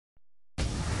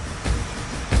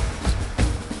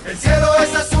El cielo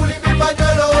es azul y mi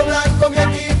pañuelo blanco, mi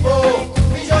equipo,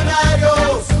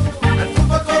 Millonarios. Al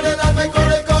fútbol con el alma y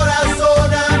con el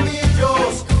corazón, a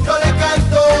Millos yo le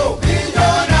canto.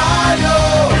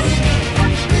 Millonarios,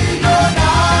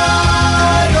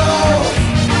 Millonarios.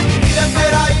 Mi vida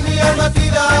entera y mi alma te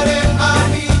daré a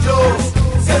Millos.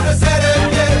 Siempre seré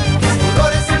fiel, mis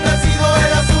colores siempre han sido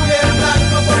el azul y el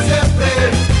blanco por siempre.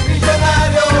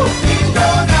 Millonarios,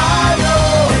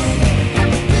 Millonarios,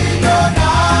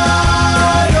 Millonarios.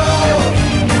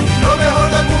 Lo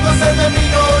mejor del mundo es ser de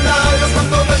Millonarios con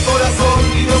todo el corazón.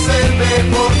 Millos el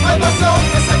mejor, no hay pasión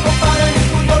que se compare ni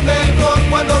fútbol mejor.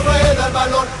 Cuando rueda el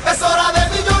balón, es hora de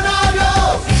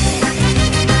Millonarios.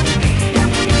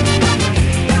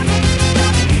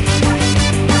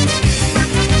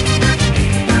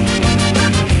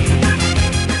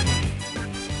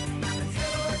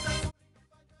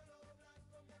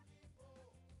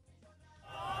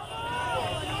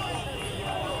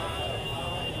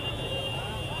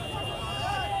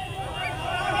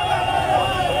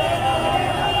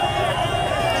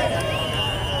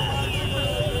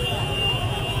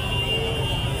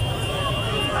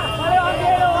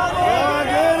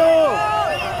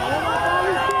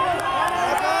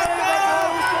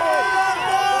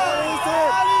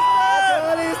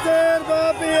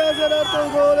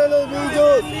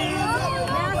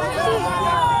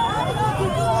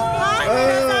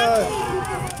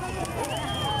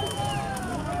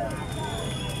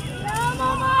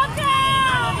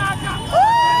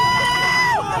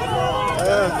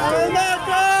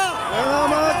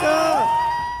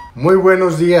 Muy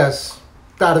buenos días,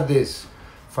 tardes,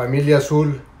 familia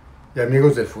azul y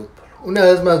amigos del fútbol. Una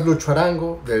vez más Lucho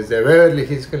Arango desde Beverly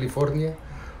Hills, California.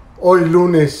 Hoy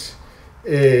lunes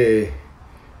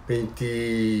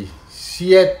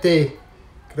 27,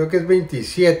 creo que es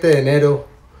 27 de enero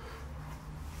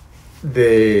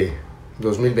de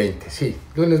 2020. Sí,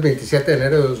 lunes 27 de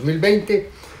enero de 2020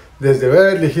 desde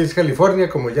Beverly Hills, California,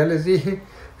 como ya les dije,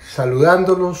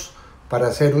 saludándolos para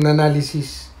hacer un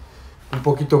análisis un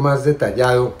poquito más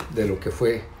detallado de lo que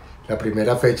fue la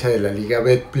primera fecha de la Liga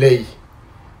BetPlay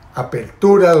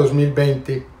Apertura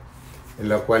 2020, en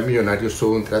la cual Millonarios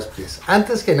tuvo un traspiés.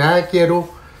 Antes que nada quiero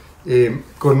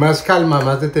con más calma,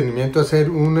 más detenimiento, hacer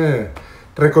un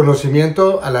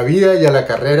reconocimiento a la vida y a la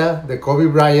carrera de Kobe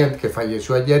Bryant, que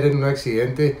falleció ayer en un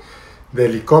accidente de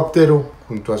helicóptero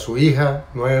junto a su hija.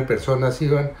 9 personas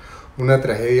iban, una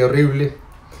tragedia horrible.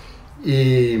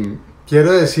 Y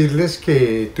quiero decirles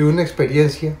que tuve una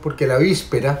experiencia porque la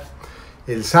víspera,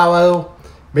 el sábado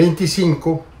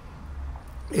 25,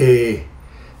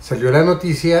 salió la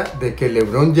noticia de que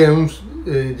LeBron James,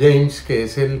 que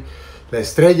es la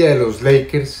estrella de los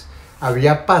Lakers,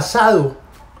 había pasado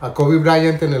a Kobe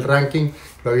Bryant en el ranking,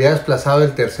 lo había desplazado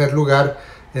del tercer lugar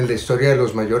en la historia de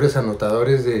los mayores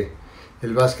anotadores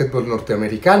del básquetbol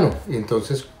norteamericano, y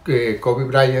entonces Kobe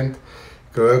Bryant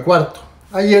quedó de cuarto.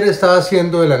 Ayer estaba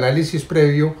haciendo el análisis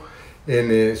previo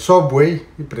en Subway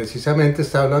y precisamente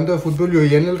estaba hablando de fútbol y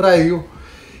oí en el radio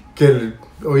que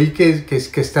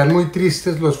están muy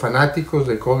tristes los fanáticos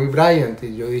de Kobe Bryant,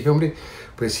 y yo dije, hombre,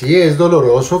 pues sí, es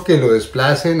doloroso que lo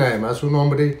desplacen, además un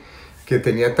hombre que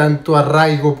tenía tanto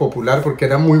arraigo popular porque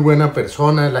era muy buena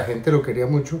persona, la gente lo quería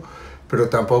mucho, pero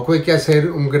tampoco hay que hacer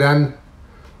un gran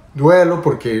duelo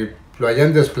porque lo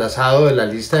hayan desplazado de la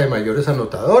lista de mayores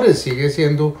anotadores, sigue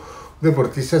siendo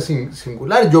deportista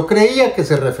singular. Yo creía que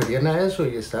se referían a eso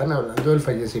y estaban hablando del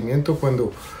fallecimiento.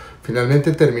 Cuando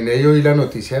finalmente terminé y oí la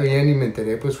noticia bien y me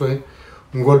enteré, pues fue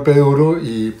un golpe duro,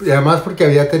 y además porque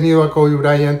había tenido a Kobe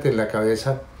Bryant en la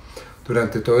cabeza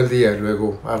durante todo el día.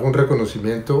 Luego hago un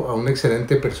reconocimiento a una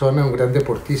excelente persona, un gran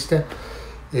deportista,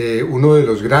 uno de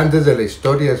los grandes de la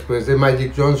historia después de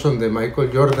Magic Johnson, de Michael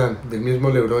Jordan, del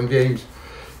mismo LeBron James.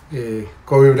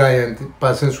 Kobe Bryant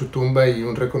pasa en su tumba, y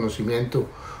un reconocimiento.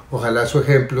 Ojalá su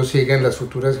ejemplo siga en las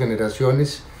futuras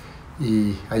generaciones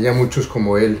y haya muchos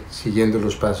como él siguiendo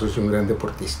los pasos de un gran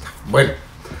deportista. Bueno,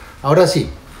 ahora sí,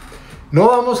 no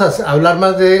vamos a hablar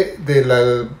más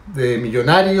de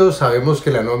Millonarios. Sabemos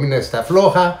que la nómina está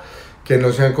floja, que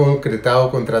no se han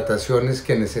concretado contrataciones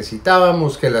que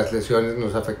necesitábamos, que las lesiones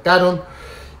nos afectaron,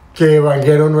 que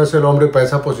Gamero no es el hombre para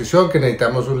esa posición, que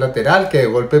necesitamos un lateral, que de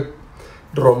golpe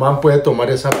Román puede tomar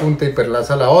esa punta y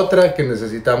Perlaza la otra, que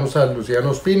necesitamos a Luciano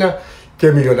Ospina,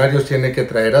 que Millonarios tiene que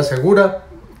traer a Segura,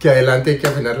 que adelante hay que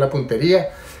afinar la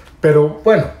puntería. Pero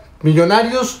bueno,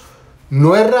 Millonarios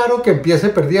no es raro que empiece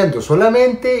perdiendo.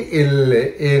 Solamente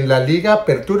en la Liga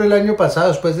Apertura el año pasado,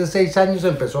 después de 6 años,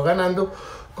 empezó ganando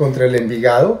contra el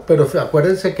Envigado, pero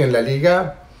acuérdense que en la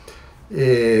Liga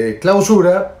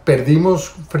Clausura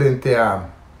perdimos frente a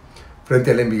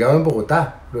frente al Envigado en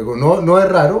Bogotá. Luego no es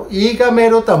raro, y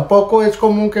Gamero tampoco es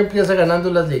común que empiece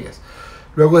ganando las ligas.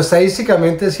 Luego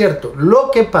estadísticamente es cierto.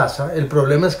 Lo que pasa, el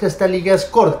problema es que esta liga es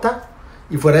corta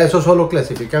y fuera de eso solo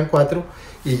clasifican 4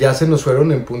 y ya se nos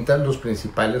fueron en punta los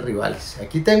principales rivales.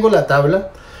 Aquí tengo la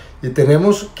tabla y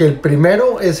tenemos que el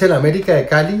primero es el América de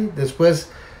Cali, después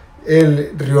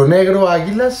el Río Negro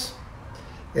Águilas,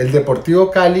 el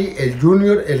Deportivo Cali, el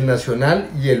Junior, el Nacional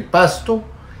y el Pasto,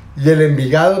 y el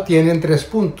Envigado tienen 3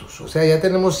 puntos. O sea, ya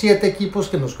tenemos 7 equipos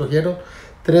que nos cogieron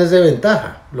 3 de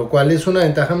ventaja, lo cual es una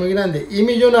ventaja muy grande. Y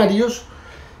Millonarios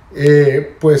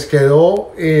pues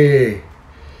quedó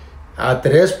a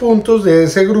 3 puntos de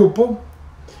ese grupo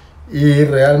y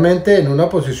realmente en una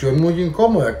posición muy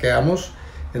incómoda. Quedamos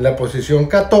en la posición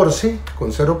 14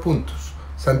 con 0 puntos.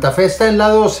 Santa Fe está en la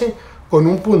 12 con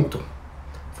 1 punto.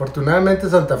 Afortunadamente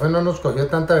Santa Fe no nos cogió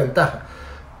tanta ventaja,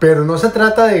 pero no se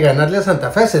trata de ganarle a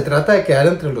Santa Fe, se trata de quedar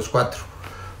entre los 4.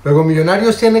 Luego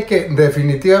Millonarios tiene que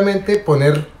definitivamente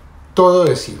poner todo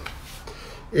de sí.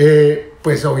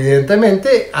 Pues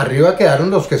evidentemente arriba quedaron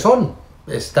los que son.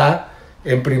 Está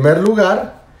en primer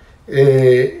lugar,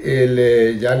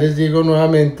 ya les digo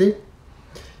nuevamente,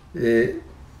 en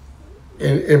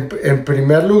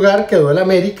primer lugar quedó el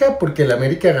América, porque el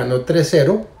América ganó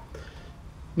 3-0.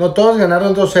 No, todos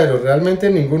ganaron 2-0, realmente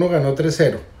ninguno ganó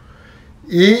 3-0.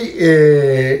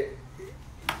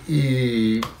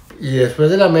 Y después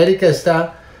del América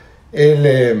está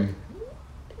el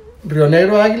Río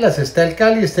Negro Águilas, está el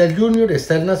Cali, está el Junior,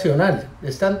 está el Nacional.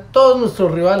 Están todos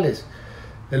nuestros rivales.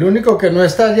 El único que no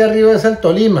está allá arriba es el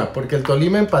Tolima, porque el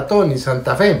Tolima empató, ni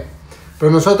Santa Fe.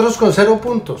 Pero nosotros con 0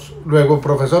 puntos. Luego,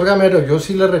 profesor Gamero, yo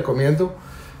sí le recomiendo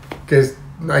que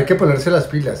hay que ponerse las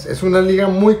pilas. Es una liga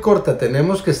muy corta,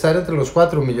 tenemos que estar entre los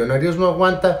 4. Millonarios no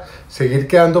aguanta seguir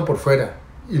quedando por fuera,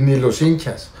 y ni los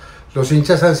hinchas. Los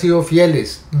hinchas han sido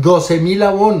fieles, 12.000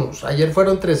 abonos, ayer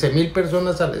fueron 13.000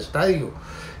 personas al estadio,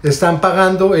 están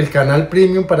pagando el canal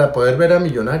premium para poder ver a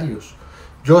Millonarios.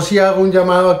 Yo sí hago un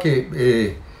llamado a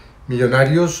que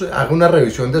Millonarios haga una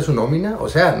revisión de su nómina. O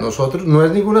sea, nosotros, no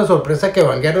es ninguna sorpresa que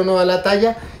Gamero no da la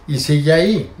talla y sigue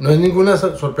ahí, no es ninguna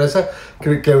sorpresa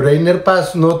que Breiner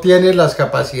Paz no tiene las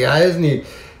capacidades ni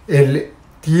el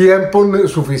tiempo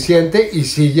suficiente y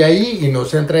sigue ahí y no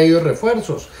se han traído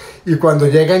refuerzos. Y cuando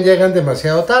llegan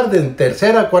demasiado tarde, en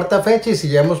tercera, cuarta fecha, y si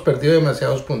ya hemos perdido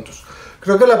demasiados puntos.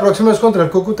 Creo que la próxima es contra el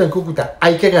Cúcuta en Cúcuta.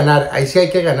 Hay que ganar, ahí sí hay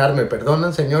que ganar, me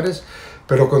perdonan señores,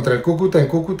 pero contra el Cúcuta en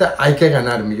Cúcuta hay que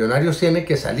ganar. Millonarios tiene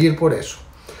que salir por eso.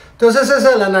 Entonces ese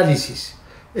es el análisis.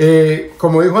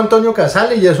 Como dijo Antonio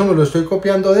Casale, y eso me lo estoy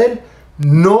copiando de él,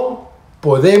 no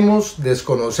podemos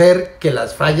desconocer que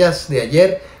las fallas de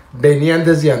ayer venían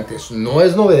desde antes. No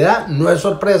es novedad, no es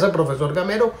sorpresa, profesor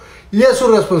Gamero, y es su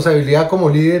responsabilidad como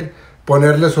líder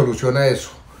ponerle solución a eso.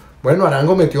 Bueno,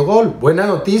 Arango metió gol, buena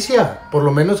noticia, por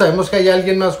lo menos sabemos que hay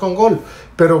alguien más con gol,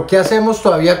 pero ¿qué hacemos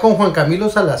todavía con Juan Camilo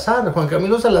Salazar? Juan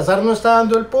Camilo Salazar no está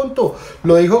dando el punto,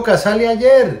 lo dijo Casale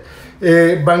ayer.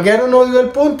 Vanguero no dio el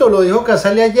punto, lo dijo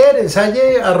Casale ayer.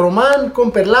 Ensaye a Román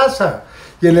con Perlaza,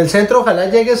 y en el centro ojalá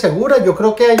llegue Segura. Yo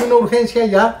creo que hay una urgencia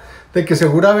ya de que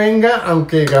Segura venga,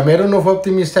 aunque Gamero no fue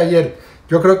optimista ayer.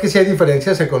 Yo creo que si hay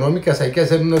diferencias económicas hay que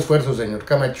hacer un esfuerzo, señor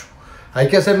Camacho. Hay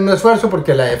que hacer un esfuerzo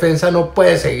porque la defensa no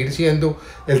puede seguir siendo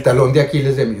el talón de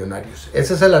Aquiles de Millonarios.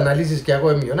 Ese es el análisis que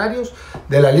hago de Millonarios.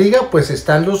 De la liga, pues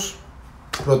están los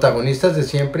protagonistas de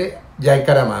siempre ya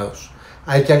encaramados.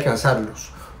 Hay que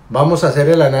alcanzarlos. Vamos a hacer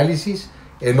el análisis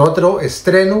en otro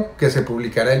estreno que se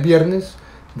publicará el viernes,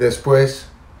 después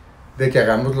de que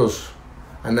hagamos los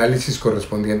análisis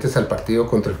correspondientes al partido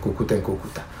contra el Cúcuta en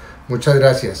Cúcuta. Muchas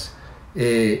gracias.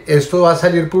 Esto va a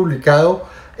salir publicado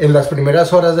en las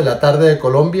primeras horas de la tarde de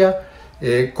Colombia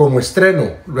como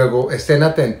estreno. Luego estén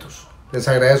atentos. Les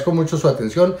agradezco mucho su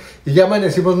atención y ya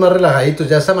amanecimos más relajaditos.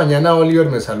 Ya esta mañana Oliver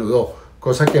me saludó,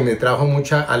 cosa que me trajo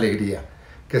mucha alegría.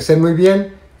 Que estén muy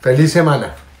bien. Feliz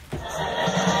semana.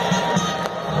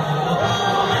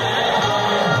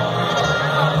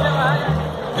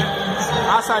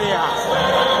 Pasa, vieja.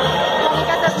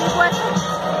 Es muy fuerte.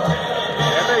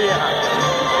 Vete, vieja.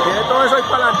 Tiene todo eso ahí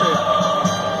para adelante.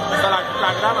 Hasta la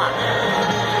grama.